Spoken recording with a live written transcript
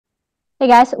Hey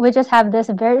guys, we just have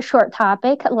this very short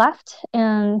topic left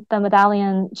in the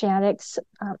Mendelian genetics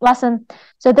lesson.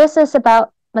 So this is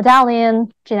about Mendelian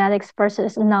genetics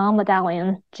versus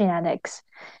non-Mendelian genetics.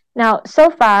 Now, so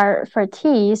far for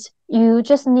TEAS, you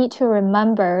just need to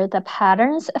remember the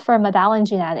patterns for Mendelian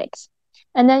genetics.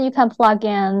 And then you can plug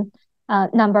in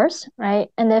numbers, right?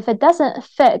 And if it doesn't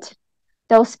fit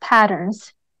those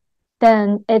patterns,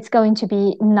 then it's going to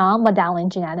be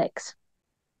non-Mendelian genetics.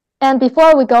 And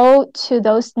before we go to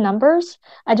those numbers,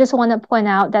 I just want to point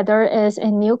out that there is a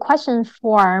new question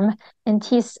form in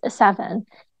TEAS 7,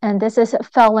 and this is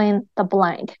fill in the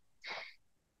blank.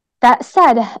 That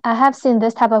said, I have seen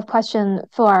this type of question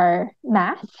for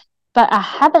math, but I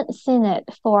haven't seen it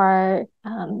for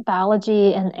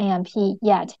biology and A&P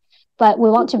yet. But we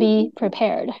want to be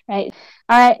prepared, right?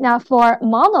 All right, now for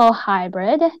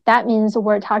monohybrid, that means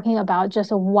we're talking about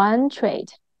just one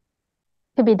trait.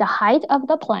 Could be the height of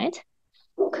the plant,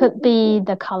 could be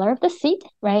the color of the seed,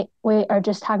 right? We are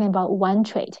just talking about one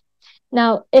trait.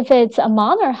 Now, if it's a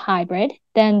monohybrid,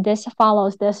 then this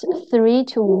follows this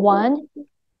 3:1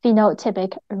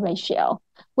 phenotypic ratio,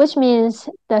 which means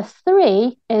the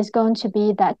 3 is going to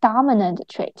be that dominant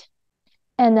trait.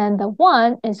 And then the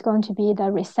 1 is going to be the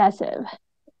recessive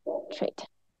trait.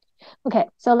 Okay,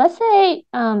 so let's say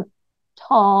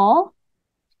tall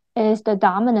is the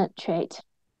dominant trait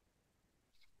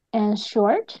and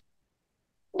short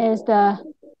is the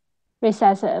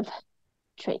recessive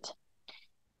trait.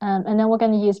 And then we're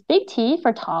going to use big T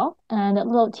for tall and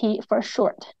little t for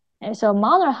short. Okay, so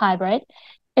monohybrid,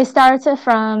 it starts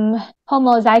from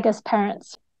homozygous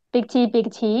parents, big T,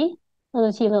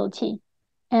 little t.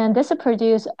 And this will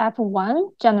produce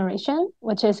F1 generation,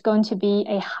 which is going to be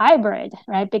a hybrid,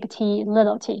 right? Big T,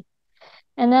 little t.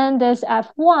 And then this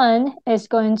F1 is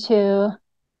going to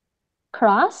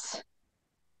cross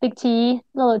big T,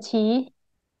 little t,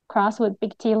 cross with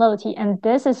big T, little t. And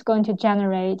this is going to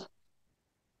generate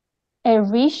a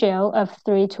ratio of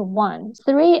 3:1.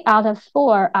 3 out of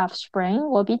 4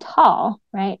 offspring will be tall,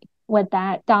 right? With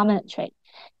that dominant trait.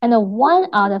 And the 1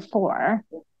 out of 4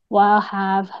 will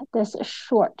have this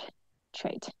short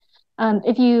trait.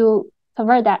 If you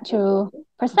convert that to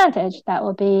percentage, that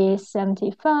will be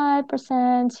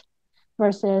 75%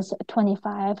 versus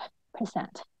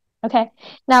 25%. Okay,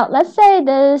 now let's say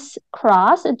this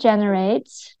cross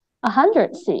generates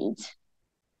 100 seeds.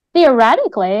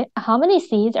 Theoretically, how many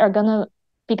seeds are going to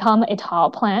become a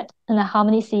tall plant and how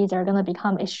many seeds are going to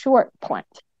become a short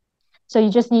plant? So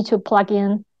you just need to plug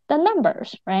in the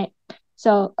numbers, right?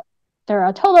 So there are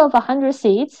a total of 100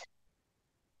 seeds,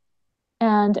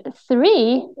 and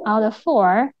 3 out of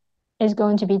 4 is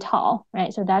going to be tall,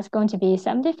 right? So that's going to be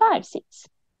 75 seeds.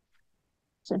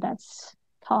 So that's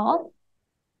tall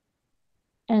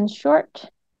and short.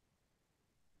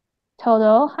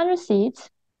 Total 100 seeds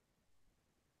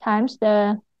times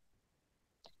the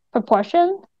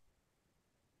proportion,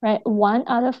 right? 1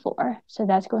 out of 4. So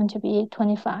that's going to be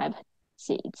 25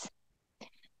 seeds.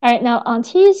 All right, now on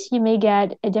TEAS, you may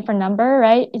get a different number,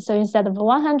 right? So instead of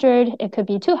 100, it could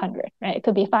be 200, right? It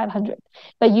could be 500.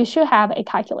 But you should have a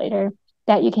calculator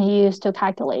that you can use to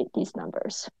calculate these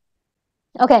numbers.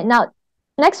 Okay, now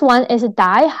next one is a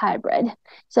dihybrid.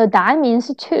 So di means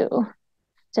 2.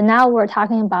 So now we're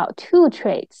talking about 2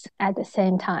 traits at the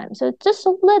same time. So just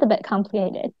a little bit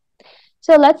complicated.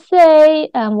 So let's say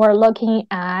we're looking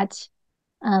at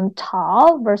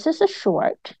tall versus a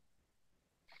short,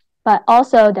 but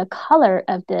also the color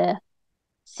of the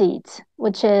seeds,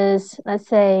 which is, let's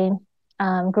say,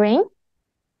 green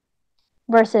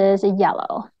versus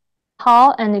yellow.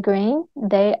 Tall and green,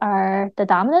 they are the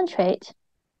dominant trait.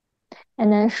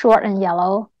 And then short and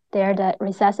yellow, they're the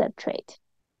recessive trait.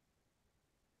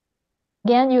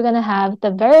 Again, you're going to have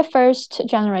the very first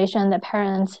generation, the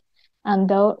parents,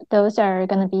 those are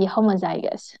going to be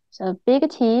homozygous. So big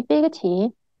T, big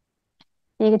G,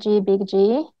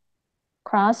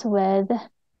 cross with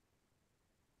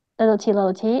little t,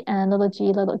 and little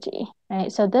g,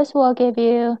 right? So this will give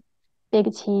you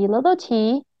big T,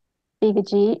 big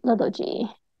G, little g.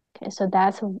 Okay, so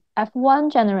that's F1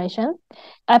 generation.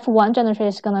 F1 generation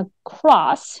is going to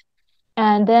cross,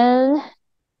 and then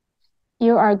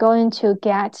you are going to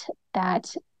get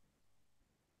that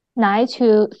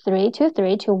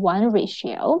 9:3:3:1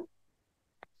 ratio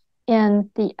in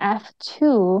the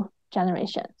F2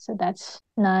 generation. So that's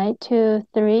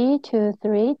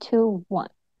 9:3:3:1.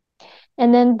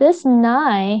 And then this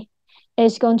 9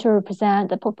 is going to represent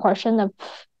the proportion of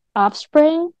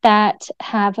offspring that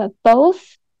have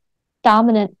both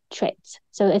dominant traits.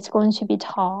 So it's going to be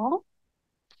tall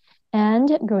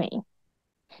and green.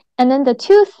 And then the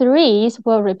 2 3s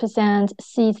will represent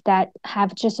seeds that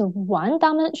have just one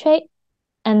dominant trait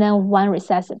and then one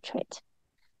recessive trait.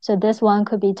 So this one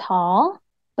could be tall,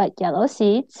 but yellow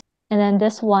seeds. And then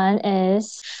this one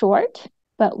is short,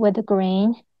 but with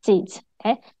green seeds.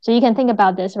 Okay, so you can think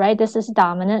about this, right? This is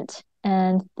dominant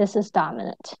and this is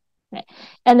dominant. Right?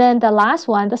 And then the last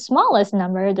one, the smallest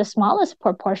number, the smallest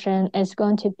proportion is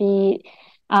going to be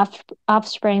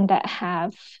offspring that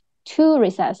have 2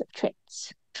 recessive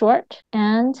traits, short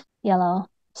and yellow.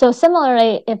 So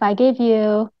similarly, if I give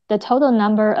you the total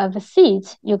number of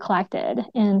seeds you collected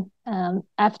in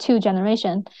F2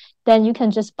 generation, then you can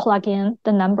just plug in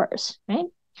the numbers, right?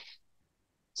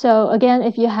 So again,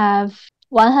 if you have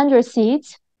 100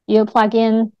 seeds, you plug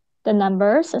in the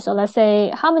numbers. So let's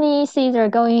say how many seeds are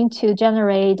going to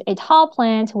generate a tall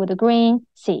plant with the green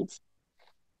seeds.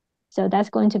 So that's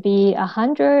going to be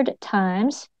 100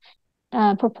 times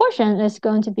proportion is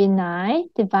going to be 9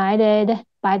 divided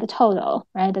by the total,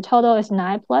 right? The total is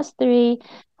 9 plus 3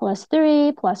 plus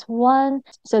 3 plus 1.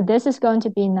 So this is going to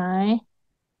be 9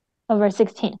 over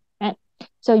 16, right?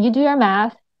 So you do your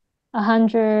math,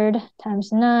 100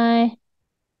 times 9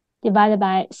 divided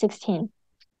by 16.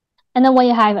 And then when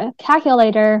you have a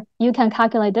calculator, you can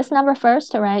calculate this number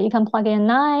first, right? You can plug in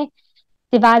 9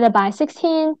 divided by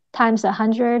 16 times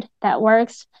 100. That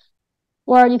works.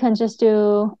 Or you can just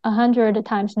do 100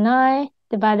 times 9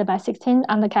 divided by 16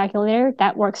 on the calculator.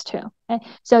 That works too. Okay?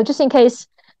 So just in case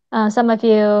some of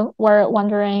you were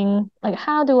wondering, like,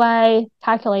 how do I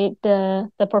calculate the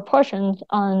proportions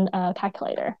on a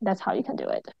calculator? That's how you can do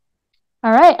it.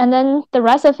 All right, and then the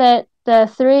rest of it,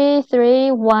 the 3,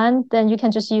 3, 1, then you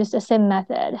can just use the same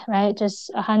method, right?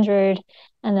 Just 100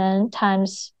 and then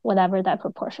times whatever that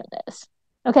proportion is.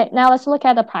 Okay, now let's look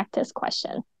at the practice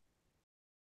question.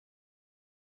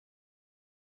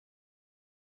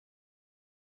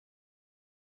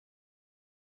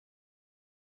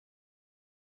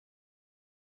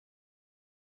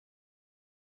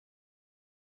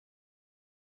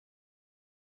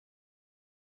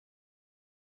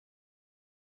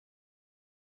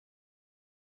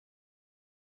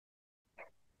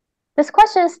 This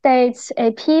question states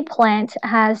a pea plant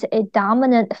has a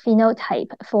dominant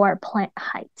phenotype for plant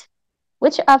height.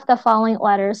 Which of the following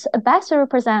letters best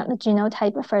represent the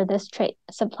genotype for this trait?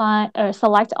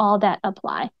 Select all that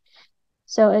apply.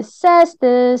 So it says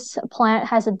this plant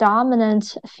has a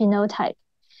dominant phenotype.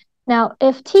 Now,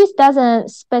 if TEAS doesn't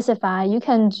specify, you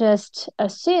can just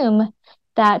assume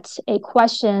that a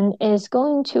question is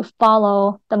going to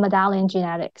follow the Mendelian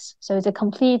genetics. So it's a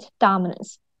complete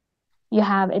dominance. You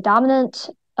have a dominant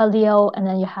allele, and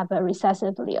then you have a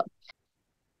recessive allele.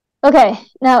 Okay,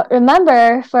 now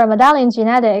remember for Mendelian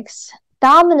genetics,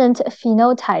 dominant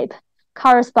phenotype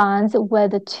corresponds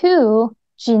with the 2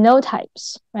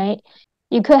 genotypes, right?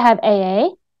 You could have AA,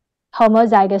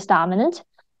 homozygous dominant,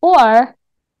 or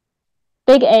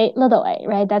big A, little a,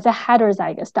 right? That's a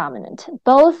heterozygous dominant.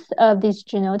 Both of these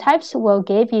genotypes will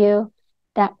give you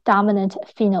that dominant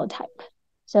phenotype.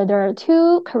 So there are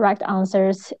 2 correct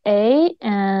answers, A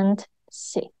and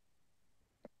C.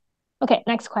 Okay,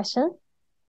 next question.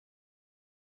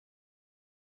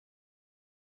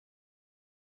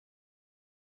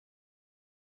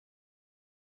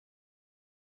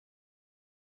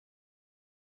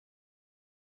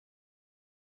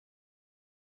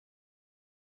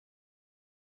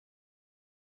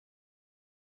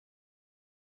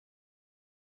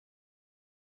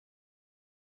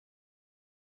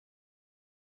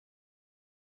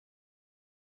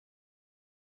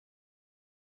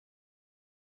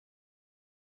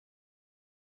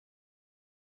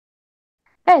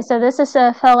 Okay, so this is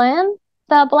a fill in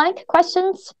the blank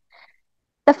questions.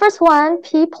 The first one,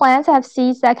 pea plants have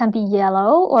seeds that can be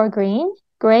yellow or green.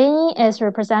 Green is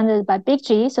represented by big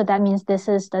G, so that means this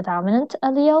is the dominant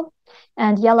allele.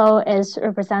 And yellow is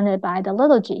represented by the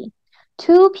little g.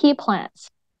 2 pea plants,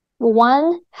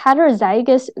 1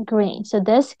 heterozygous green. So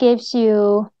this gives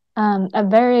you a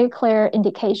very clear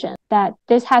indication that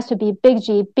this has to be big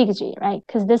G, right?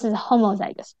 Because this is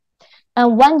homozygous.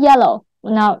 And 1 yellow.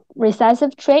 Now,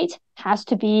 recessive trait has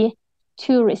to be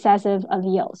 2 recessive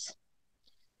alleles.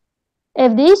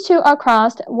 If these 2 are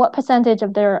crossed, what percentage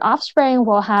of their offspring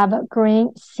will have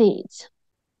green seeds?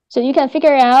 So you can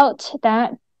figure out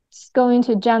that it's going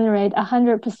to generate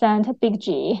 100% big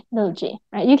G, little g,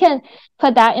 right? You can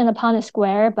put that in the Punnett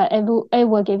square, but it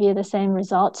will give you the same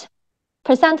result.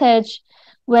 Percentage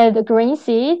with green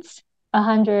seeds,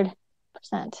 100%.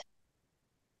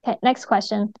 Okay, next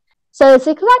question. So it's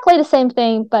exactly the same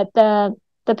thing, but the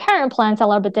parent plants are a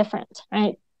little bit different,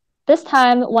 right? This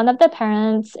time, one of the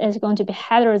parents is going to be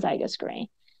heterozygous green.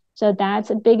 So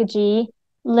that's a big G,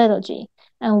 little g,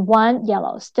 and 1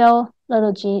 yellow, still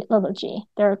little g, little g.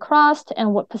 They're crossed,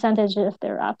 and what percentage of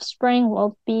their offspring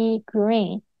will be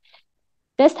green?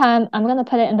 This time, I'm going to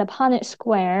put it in the Punnett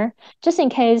square, just in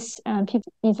case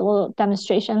people need a little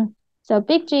demonstration. So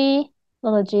big G,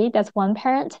 that's one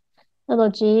parent. Little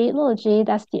g,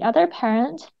 that's the other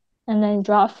parent. And then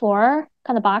draw 4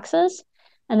 kind of boxes,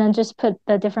 and then just put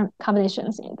the different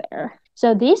combinations in there.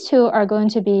 So these two are going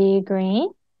to be green,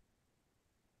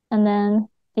 and then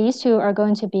these two are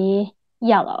going to be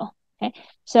yellow. Okay,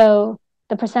 so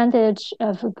the percentage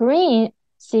of green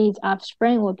seeds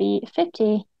offspring will be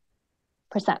 50%.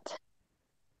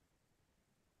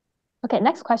 Okay,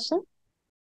 next question.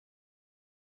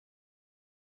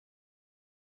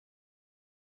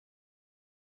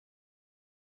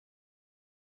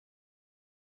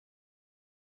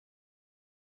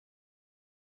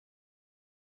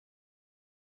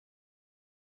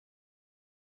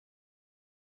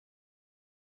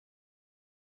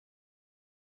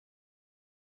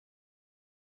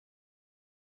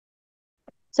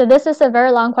 So this is a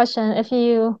very long question. If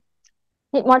you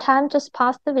need more time, just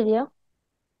pause the video.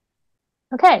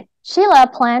 Okay,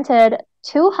 Sheila planted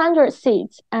 200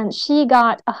 seeds, and she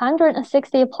got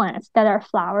 160 plants that are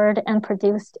flowered and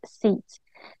produced seeds.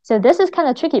 So this is kind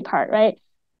of tricky part, right?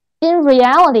 In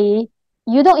reality,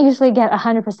 you don't usually get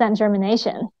 100%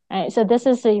 germination, right? So this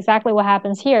is exactly what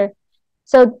happens here.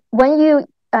 So when you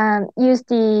use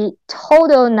the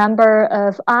total number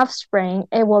of offspring,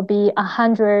 it will be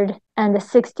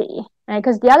 160, right?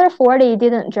 Because the other 40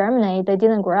 didn't germinate, they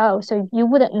didn't grow, so you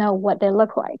wouldn't know what they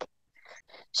look like.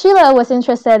 Sheila was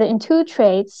interested in 2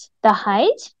 traits, the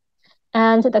height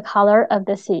and the color of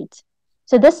the seeds.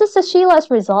 So this is the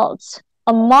Sheila's results.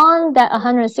 Among that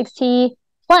 160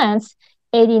 plants,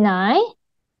 89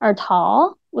 are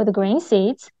tall with green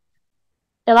seeds,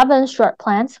 11 short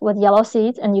plants with yellow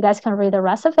seeds, and you guys can read the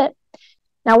rest of it.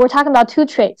 Now we're talking about 2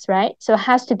 traits, right? So it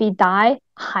has to be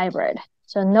dihybrid.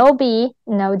 So no B,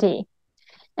 no D.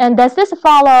 And does this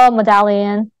follow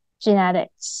Mendelian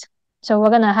genetics? So we're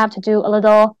going to have to do a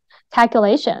little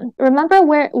calculation. Remember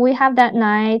where we have that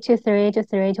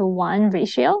 9:3:3:1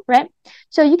 ratio, right?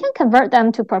 So you can convert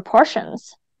them to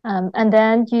proportions and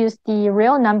then use the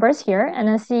real numbers here and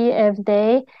then see if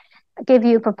they give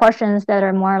you proportions that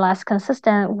are more or less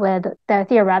consistent with the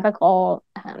theoretical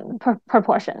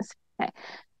proportions. Okay.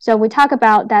 So we talk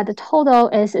about that the total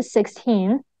is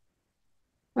 16,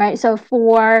 right? So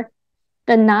for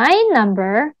the 9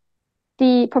 number,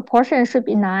 the proportion should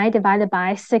be 9 divided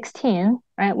by 16,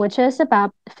 right? Which is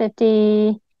about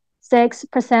 56%.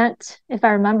 If I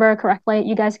remember correctly,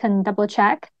 you guys can double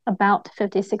check, about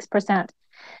 56%.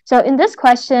 So in this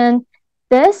question,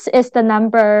 this is the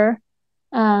number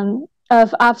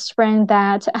of offspring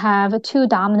that have 2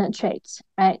 dominant traits,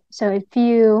 right? So if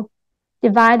you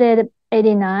divided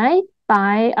 89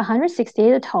 by 160,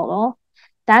 the total,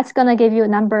 that's going to give you a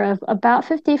number of about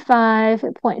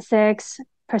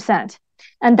 55.6%.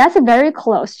 And that's very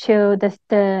close to the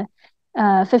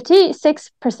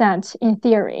 56% in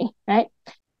theory, right?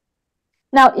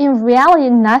 Now, in reality,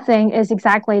 nothing is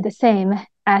exactly the same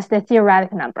as the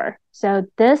theoretic number. So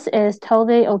this is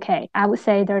totally okay. I would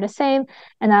say they're the same,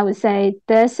 and I would say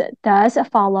this does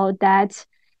follow that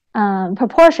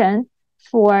proportion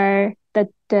for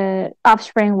the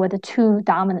offspring with the 2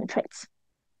 dominant traits.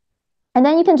 And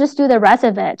then you can just do the rest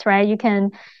of it, right? You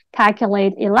can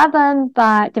calculate 11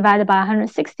 divided by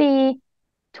 160,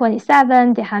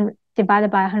 27 divided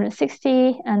by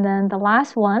 160, and then the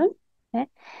last one, okay?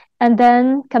 And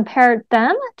then compare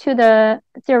them to the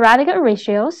theoretical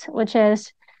ratios, which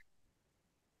is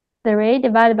 3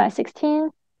 divided by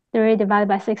 16, 3 divided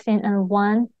by 16, and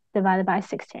 1 divided by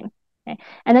 16. Okay?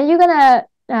 And then you're going to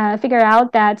figure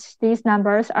out that these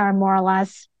numbers are more or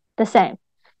less the same.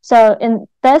 So in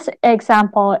this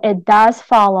example, it does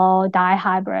follow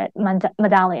dihybrid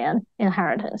Mendelian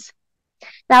inheritance.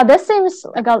 Now, this seems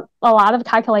like a lot of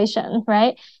calculation,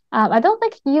 right? I don't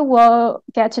think you will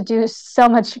get to do so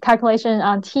much calculation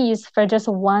on TEAS for just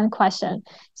one question.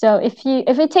 So if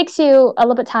it takes you a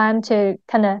little bit time to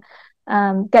kind of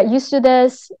get used to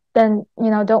this, then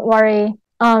don't worry.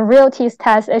 On real TEAS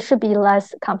tests, it should be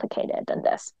less complicated than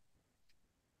this.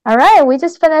 All right, we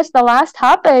just finished the last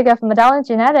topic of Mendelian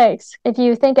genetics. If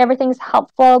you think everything's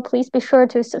helpful, please be sure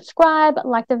to subscribe,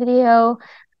 like the video,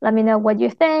 let me know what you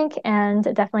think, and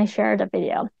definitely share the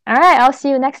video. All right, I'll see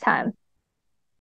you next time.